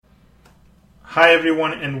Hi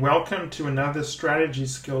everyone, and welcome to another Strategy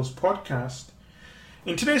Skills podcast.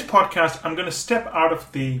 In today's podcast, I'm going to step out of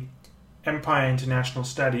the Empire International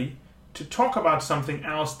study to talk about something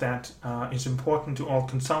else that is important to all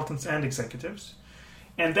consultants and executives,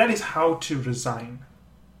 and that is how to resign,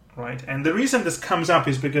 right? And the reason this comes up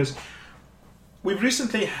is because we've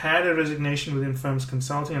recently had a resignation within Firms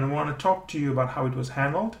Consulting, and I want to talk to you about how it was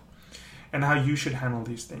handled and how you should handle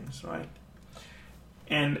these things, right?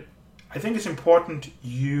 And I think it's important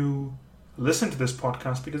you listen to this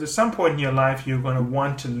podcast because at some point in your life you're going to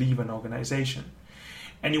want to leave an organization.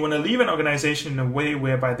 And you want to leave an organization in a way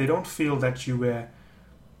whereby they don't feel that you were,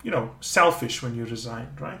 selfish when you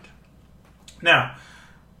resigned, right? Now,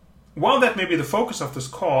 while that may be the focus of this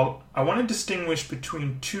call, I want to distinguish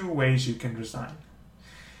between two ways you can resign.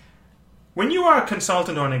 When you are a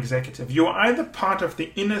consultant or an executive, you are either part of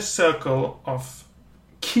the inner circle of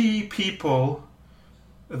key people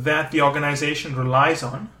that the organization relies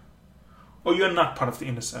on, or you're not part of the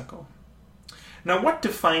inner circle. Now, what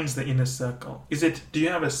defines the inner circle? Do you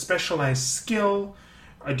have a specialized skill?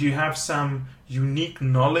 Or do you have some unique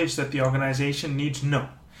knowledge that the organization needs? No,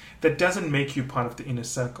 that doesn't make you part of the inner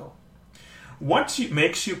circle. What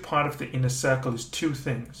makes you part of the inner circle is two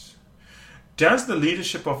things. Does the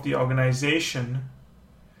leadership of the organization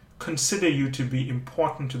consider you to be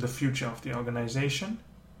important to the future of the organization?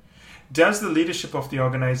 Does the leadership of the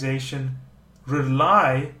organization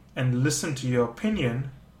rely and listen to your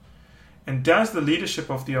opinion? And does the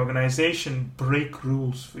leadership of the organization break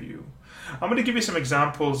rules for you? I'm going to give you some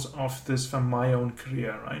examples of this from my own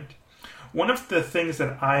career, right? One of the things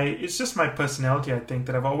it's just my personality, I think,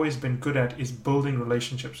 that I've always been good at is building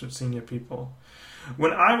relationships with senior people.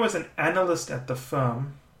 When I was an analyst at the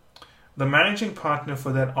firm, the managing partner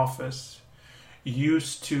for that office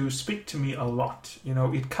used to speak to me a lot.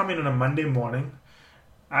 He'd come in on a Monday morning.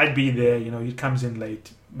 I'd be there, he comes in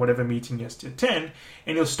late, whatever meeting he has to attend,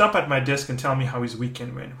 and he'll stop at my desk and tell me how his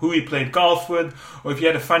weekend went, who he played golf with, or if he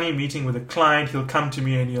had a funny meeting with a client, he'll come to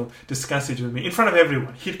me and he'll discuss it with me in front of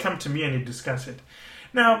everyone. He'd come to me and he'd discuss it.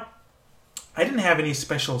 Now, I didn't have any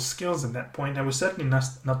special skills at that point. I was certainly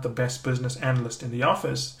not the best business analyst in the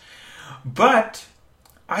office, but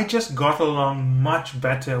I just got along much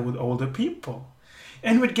better with older people.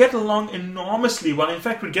 And we'd get along enormously well. In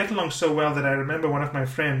fact, we'd get along so well that I remember one of my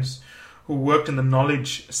friends who worked in the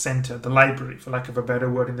knowledge center, the library, for lack of a better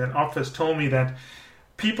word, in that office, told me that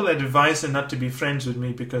people had advised her not to be friends with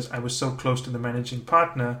me because I was so close to the managing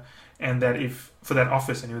partner, and that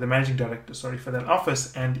the managing director, for that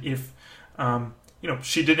office, and if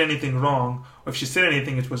she did anything wrong, or if she said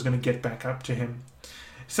anything, it was going to get back up to him.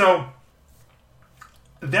 So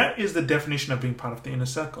that is the definition of being part of the inner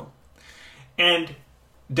circle. And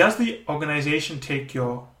does the organization take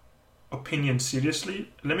your opinion seriously?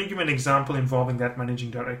 Let me give an example involving that managing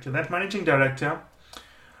director. That managing director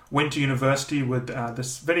went to university with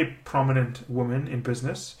this very prominent woman in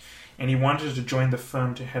business, and he wanted to join the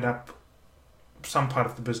firm to head up some part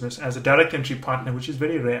of the business as a direct entry partner, which is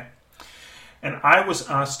very rare. And I was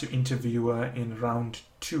asked to interview her in round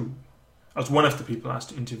 2. I was one of the people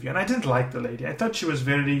asked to interview, and I didn't like the lady. I thought she was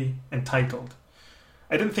very entitled.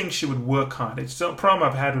 I didn't think she would work hard. It's a problem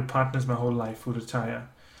I've had with partners my whole life who retire.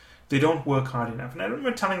 They don't work hard enough. And I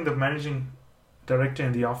remember telling the managing director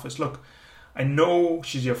in the office, look, I know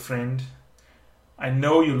she's your friend. I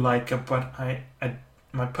know you like her, but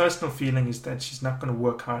my personal feeling is that she's not going to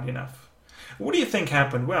work hard enough. What do you think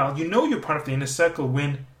happened? Well, you're part of the inner circle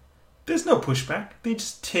when there's no pushback. They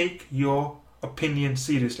just take your opinion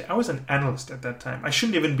seriously. I was an analyst at that time. I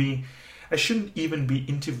shouldn't even be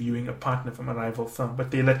interviewing a partner from a rival firm,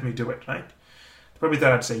 but they let me do it, right? They probably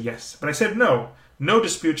thought I'd say yes. But I said no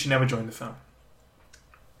dispute, she never joined the firm.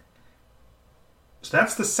 So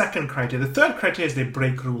that's the second criteria. The third criteria is they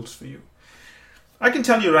break rules for you. I can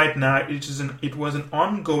tell you right now, it was an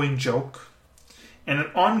ongoing joke and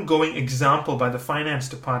an ongoing example by the finance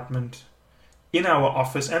department in our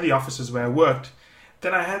office and the offices where I worked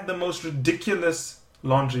that I had the most ridiculous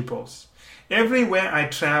laundry bills. Everywhere I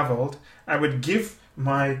traveled, I would give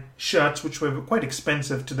my shirts, which were quite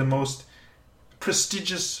expensive, to the most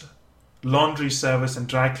prestigious laundry service and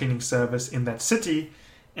dry cleaning service in that city,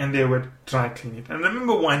 and they would dry clean it. And I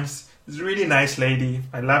remember once, this really nice lady,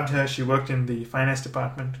 I loved her, she worked in the finance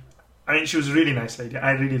department. She was a really nice lady.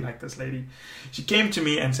 I really liked this lady. She came to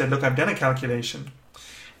me and said, look, I've done a calculation,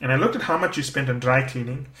 and I looked at how much you spent on dry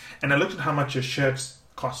cleaning, and I looked at how much your shirts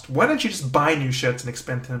cost. Why don't you just buy new shirts and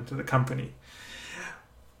expend them to the company?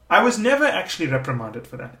 I was never actually reprimanded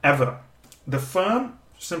for that, ever. The firm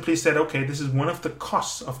simply said, okay, this is one of the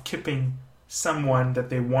costs of keeping someone that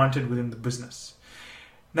they wanted within the business.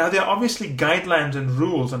 Now, there are obviously guidelines and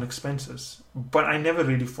rules on expenses, but I never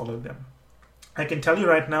really followed them. I can tell you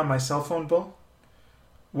right now, my cell phone bill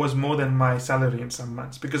was more than my salary in some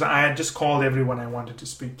months because I had just called everyone I wanted to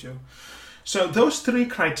speak to. So those 3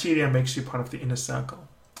 criteria makes you part of the inner circle.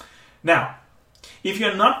 Now, if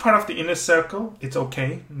you're not part of the inner circle, it's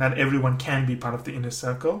okay. Not everyone can be part of the inner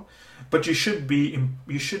circle, but you should be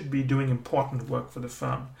doing important work for the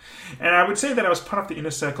firm. And I would say that I was part of the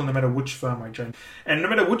inner circle no matter which firm I joined. And no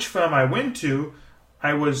matter which firm I went to,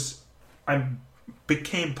 I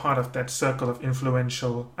became part of that circle of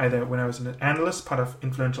influential, either when I was an analyst, part of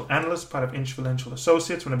influential analysts, part of influential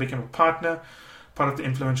associates, when I became a partner, part of the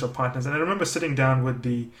influential partners. And I remember sitting down with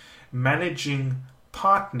the managing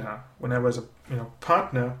partner when I was a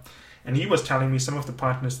partner, and he was telling me some of the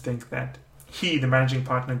partners think that he, the managing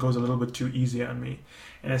partner, goes a little bit too easy on me.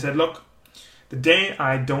 And I said, look, the day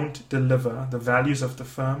I don't deliver the values of the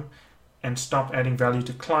firm and stop adding value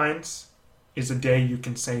to clients is the day you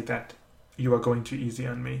can say that you are going too easy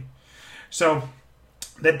on me. So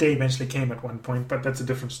that day eventually came at one point, but that's a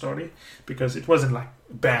different story because it wasn't like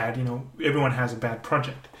bad. Everyone has a bad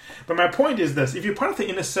project. But my point is this: if you're part of the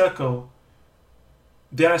inner circle,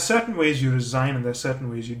 there are certain ways you resign and there are certain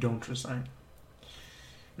ways you don't resign.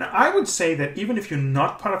 Now, I would say that even if you're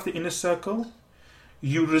not part of the inner circle,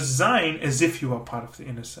 you resign as if you are part of the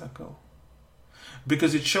inner circle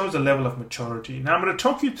because it shows a level of maturity. Now, I'm going to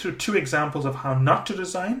talk you through 2 examples of how not to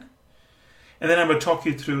resign, and then I'm going to talk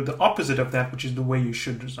you through the opposite of that, which is the way you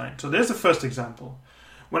should resign. So there's the first example.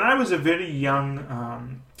 When I was a very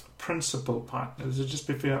young principal partner, this is just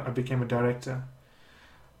before I became a director,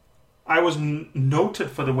 I was noted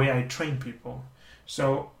for the way I train people.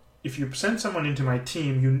 So if you send someone into my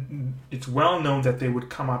team, it's well known that they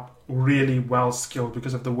would come up really well skilled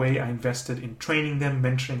because of the way I invested in training them,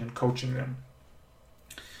 mentoring, and coaching them.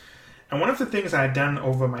 And one of the things I had done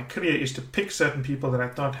over my career is to pick certain people that I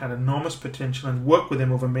thought had enormous potential and work with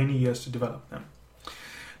them over many years to develop them.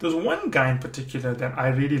 There was one guy in particular that I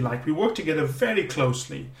really liked. We worked together very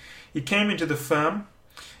closely. He came into the firm.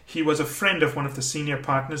 He was a friend of one of the senior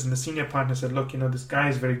partners, and the senior partner said, look, this guy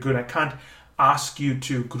is very good. I can't ask you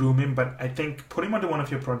to groom him, but I think put him onto one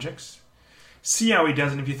of your projects. See how he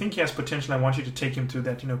does, and if you think he has potential, I want you to take him through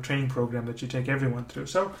that, training program that you take everyone through.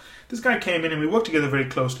 So this guy came in and we worked together very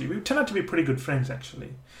closely. We turned out to be pretty good friends,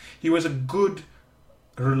 actually. He was a good,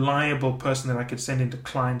 reliable person that I could send into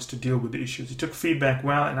clients to deal with the issues. He took feedback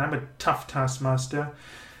well, and I'm a tough taskmaster.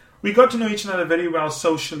 We got to know each other very well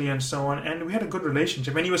socially and so on, and we had a good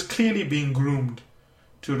relationship. And he was clearly being groomed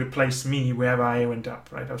to replace me wherever I went up,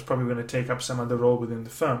 right? I was probably going to take up some other role within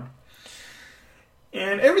the firm.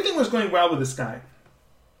 And everything was going well with this guy.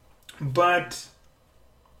 But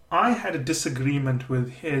I had a disagreement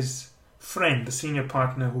with his friend, the senior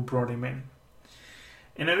partner who brought him in.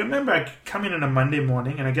 And I remember I come in on a Monday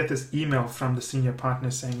morning and I get this email from the senior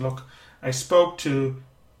partner saying, look, I spoke to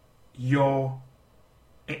your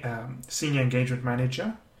senior engagement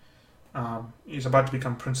manager. He's about to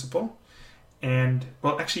become principal. And,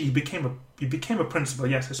 well, actually, he became a principal.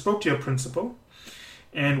 Yes, I spoke to your principal.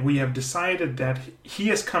 And we have decided that he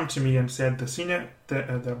has come to me and said,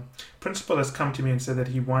 the principal has come to me and said that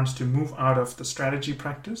he wants to move out of the strategy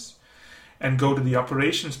practice and go to the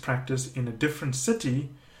operations practice in a different city.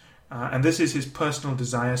 And this is his personal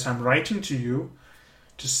desire. So I'm writing to you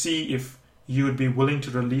to see if you would be willing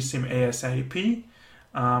to release him ASAP.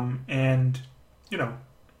 And,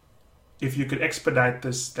 if you could expedite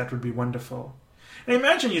this, that would be wonderful. And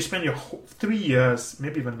imagine you spend your 3 years,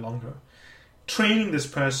 maybe even longer, training this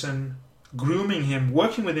person, grooming him,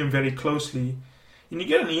 working with him very closely, and you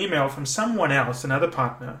get an email from someone else, another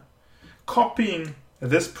partner, copying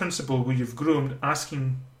this principal who you've groomed,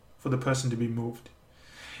 asking for the person to be moved.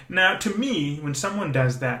 Now, to me, when someone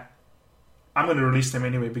does that, I'm going to release them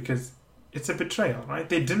anyway because it's a betrayal, right?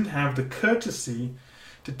 They didn't have the courtesy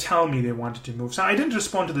to tell me they wanted to move. So I didn't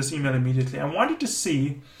respond to this email immediately. I wanted to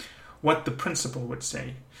see what the principal would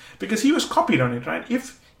say because he was copied on it, right?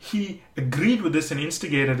 If he agreed with this and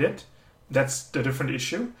instigated it, that's a different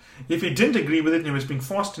issue. If he didn't agree with it and he was being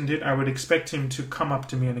forced into it, I would expect him to come up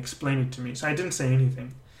to me and explain it to me. So I didn't say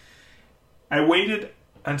anything. I waited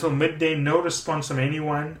until midday, no response from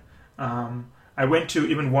anyone. I went to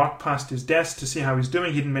even walk past his desk to see how he's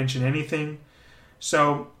doing. He didn't mention anything.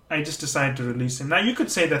 So I just decided to release him. Now you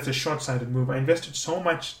could say that's a short-sighted move. I invested so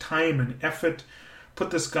much time and effort,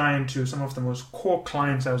 put this guy into some of the most core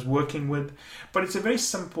clients I was working with, but it's a very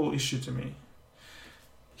simple issue to me.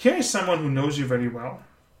 Here is someone who knows you very well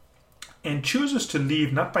and chooses to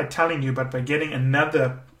leave not by telling you, but by getting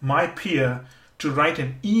my peer, to write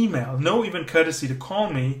an email, no even courtesy to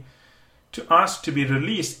call me, to ask to be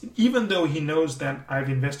released, even though he knows that I've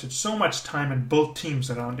invested so much time and built teams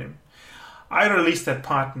around him. I released that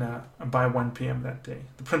partner by 1 p.m. that day,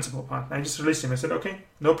 the principal partner. I just released him. I said, okay,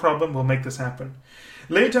 no problem, we'll make this happen.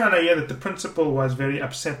 Later on, I hear that the principal was very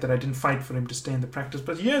upset that I didn't fight for him to stay in the practice.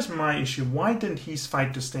 But here's my issue. Why didn't he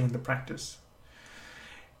fight to stay in the practice?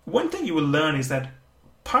 One thing you will learn is that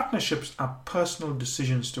partnerships are personal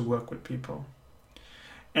decisions to work with people.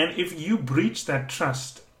 And if you breach that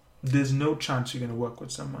trust, there's no chance you're going to work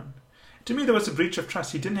with someone. To me, there was a breach of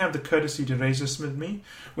trust. He didn't have the courtesy to raise this with me.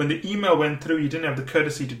 When the email went through, he didn't have the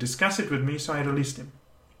courtesy to discuss it with me, so I released him.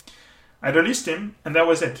 And that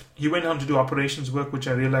was it. He went on to do operations work, which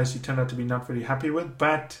I realized he turned out to be not very happy with,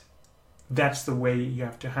 but that's the way you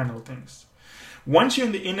have to handle things. Once you're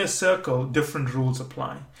in the inner circle, different rules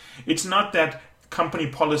apply. It's not that company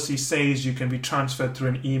policy says you can be transferred through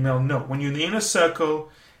an email. No, when you're in the inner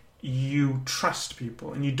circle, you trust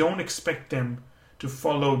people and you don't expect them to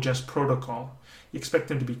follow just protocol. You expect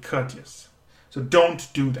them to be courteous. So don't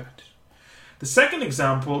do that. The second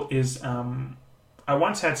example is I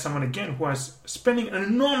once had someone again who was spending an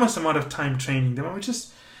enormous amount of time training them. I was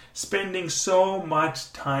just spending so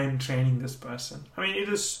much time training this person. I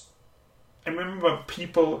remember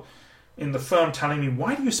people in the firm telling me,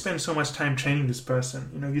 why do you spend so much time training this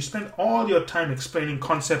person? You spend all your time explaining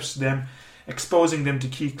concepts to them, exposing them to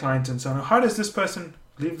key clients and so on. How does this person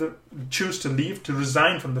choose to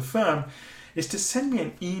resign from the firm? Is to send me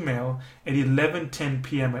an email at 11:10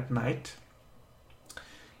 p.m. at night.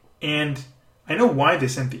 And I know why they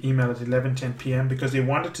sent the email at 11:10 p.m. because they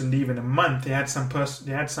wanted to leave in a month. They had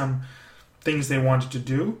some things they wanted to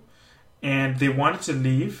do, and they wanted to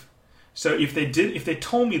leave. So if they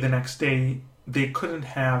told me the next day, they couldn't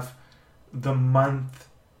have the month-long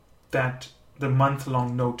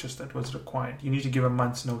notice that was required. You need to give a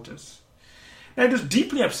month's notice. Now, it was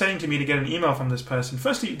deeply upsetting to me to get an email from this person.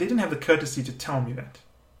 Firstly, they didn't have the courtesy to tell me that,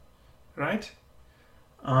 right?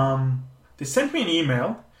 They sent me an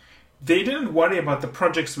email. They didn't worry about the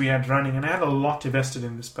projects we had running, and I had a lot invested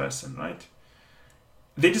in this person, right?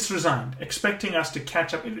 They just resigned, expecting us to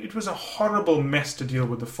catch up. It was a horrible mess to deal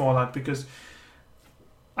with, the fallout, because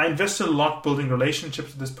I invested a lot building relationships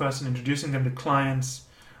with this person, introducing them to clients,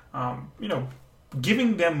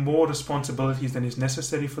 giving them more responsibilities than is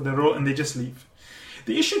necessary for their role, and they just leave.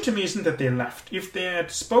 The issue to me isn't that they left. If they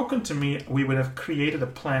had spoken to me, we would have created a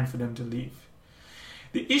plan for them to leave.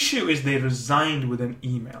 The issue is they resigned with an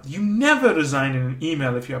email. You never resign in an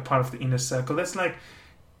email if you're part of the inner circle. That's like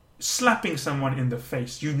slapping someone in the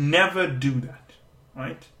face. You never do that,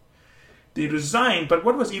 right? They resigned, but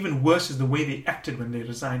what was even worse is the way they acted when they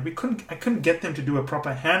resigned. I couldn't get them to do a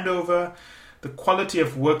proper handover. The quality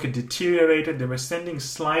of work had deteriorated. They were sending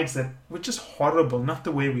slides that were just horrible, not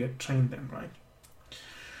the way we had trained them, right?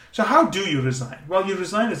 So how do you resign? Well, you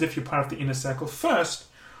resign as if you're part of the inner circle. First,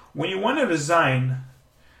 when you want to resign,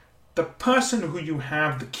 the person who you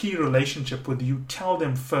have the key relationship with, you tell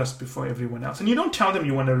them first before everyone else. And you don't tell them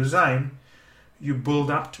you want to resign. You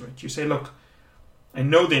build up to it. You say, look, I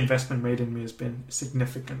know the investment made in me has been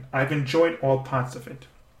significant. I've enjoyed all parts of it.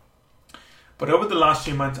 But over the last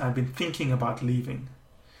few months, I've been thinking about leaving.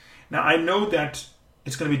 Now, I know that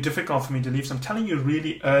it's going to be difficult for me to leave, so I'm telling you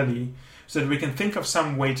really early so that we can think of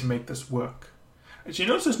some way to make this work. As you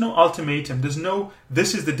notice, there's no ultimatum. There's no,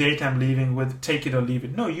 this is the date I'm leaving with, take it or leave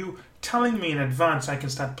it. No, you telling me in advance, I can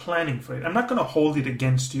start planning for it. I'm not going to hold it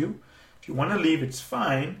against you. If you want to leave, it's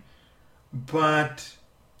fine, but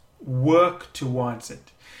work towards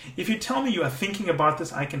it. If you tell me you are thinking about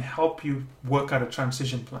this, I can help you work out a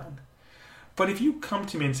transition plan. But if you come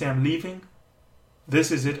to me and say, I'm leaving,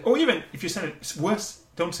 this is it, or even if you send it, it's worse,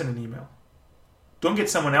 don't send an email. Don't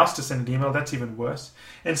get someone else to send an email, that's even worse.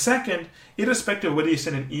 And second, irrespective of whether you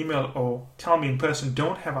send an email or tell me in person,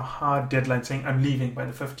 don't have a hard deadline saying, I'm leaving by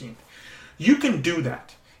the 15th. You can do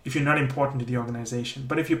that if you're not important to the organization.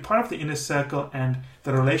 But if you're part of the inner circle and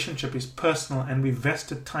the relationship is personal and we've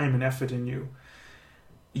vested time and effort in you,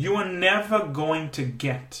 you are never going to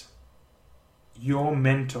get your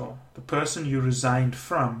mentor, the person you resigned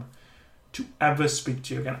from, to ever speak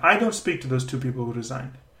to you again. I don't speak to those two people who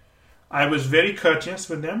resigned. I was very courteous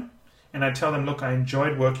with them, and I tell them, look, I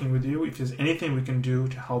enjoyed working with you. If there's anything we can do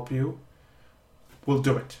to help you, we'll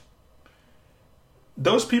do it.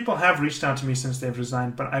 Those people have reached out to me since they've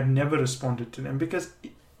resigned, but I've never responded to them because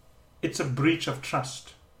it's a breach of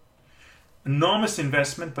trust. Enormous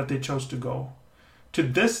investment, but they chose to go. To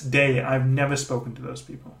this day, I've never spoken to those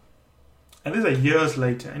people. And these are years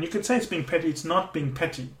later. And you could say it's being petty. It's not being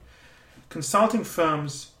petty. Consulting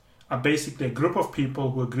firms are basically a group of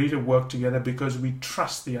people who agree to work together because we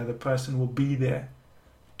trust the other person will be there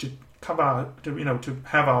to to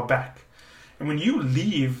have our back. And when you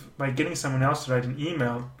leave by getting someone else to write an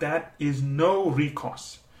email, that is no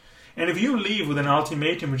recourse. And if you leave with an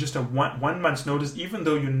ultimatum with just a one month's notice, even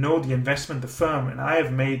though you know the investment the firm and I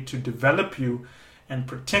have made to develop you and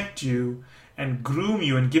protect you and groom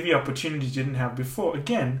you and give you opportunities you didn't have before,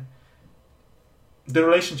 again, the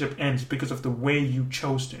relationship ends because of the way you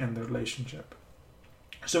chose to end the relationship.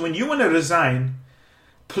 So when you want to resign,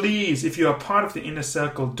 please, if you are part of the inner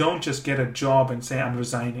circle, don't just get a job and say, I'm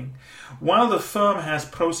resigning. While the firm has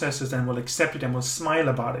processes and will accept it and will smile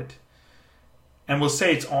about it and will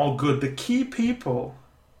say it's all good, the key people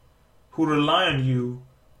who rely on you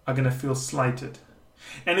are going to feel slighted.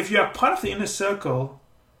 And if you are part of the inner circle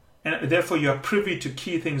and therefore you are privy to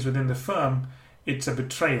key things within the firm, it's a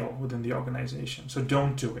betrayal within the organization. So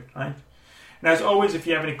don't do it, right? And as always, if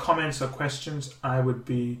you have any comments or questions, I would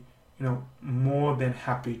be more than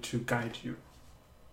happy to guide you.